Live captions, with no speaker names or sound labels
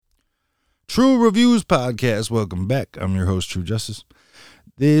True Reviews Podcast. Welcome back. I'm your host, True Justice.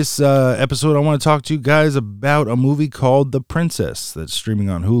 This episode, I want to talk to you guys about a movie called The Princess that's streaming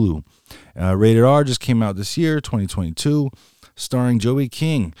on Hulu. Rated R just came out this year, 2022, starring Joey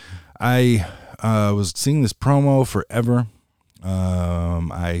King. I was seeing this promo forever.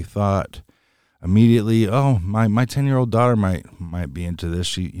 I thought immediately, oh, my 10-year-old daughter might be into this.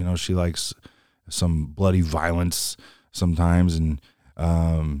 She likes some bloody violence sometimes, and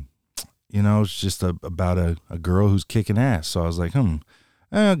it's just about a girl who's kicking ass. So I was like,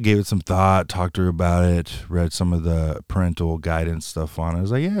 I gave it some thought, talked to her about it, read some of the parental guidance stuff on it. I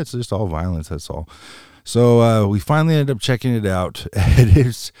was like, yeah, it's just all violence, that's all. So we finally ended up checking it out.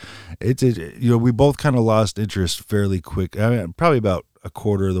 We both kind of lost interest fairly quick. I mean, probably about a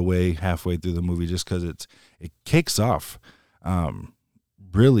quarter of the way, halfway through the movie, just because it kicks off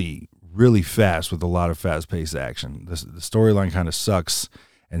really, really fast with a lot of fast-paced action. The storyline kind of sucks,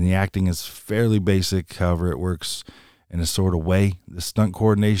 and the acting is fairly basic. However, it works in a sort of way. The stunt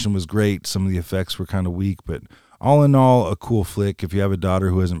coordination was great. Some of the effects were kind of weak, but all in all, a cool flick. If you have a daughter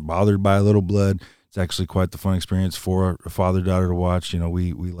who isn't bothered by a little blood, it's actually quite the fun experience for a father-daughter to watch.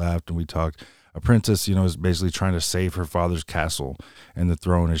 We laughed and we talked. A princess, is basically trying to save her father's castle and the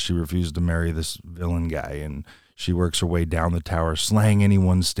throne as she refused to marry this villain guy, and she works her way down the tower, slaying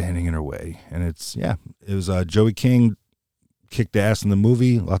anyone standing in her way. And it was Joey King kicked ass in the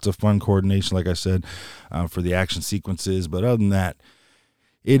movie. Lots of fun coordination, like I said, for the action sequences. But other than that,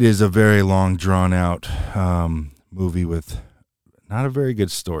 it is a very long, drawn-out movie with not a very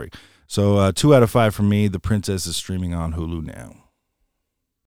good story. So 2 out of 5 for me. The Princess is streaming on Hulu now.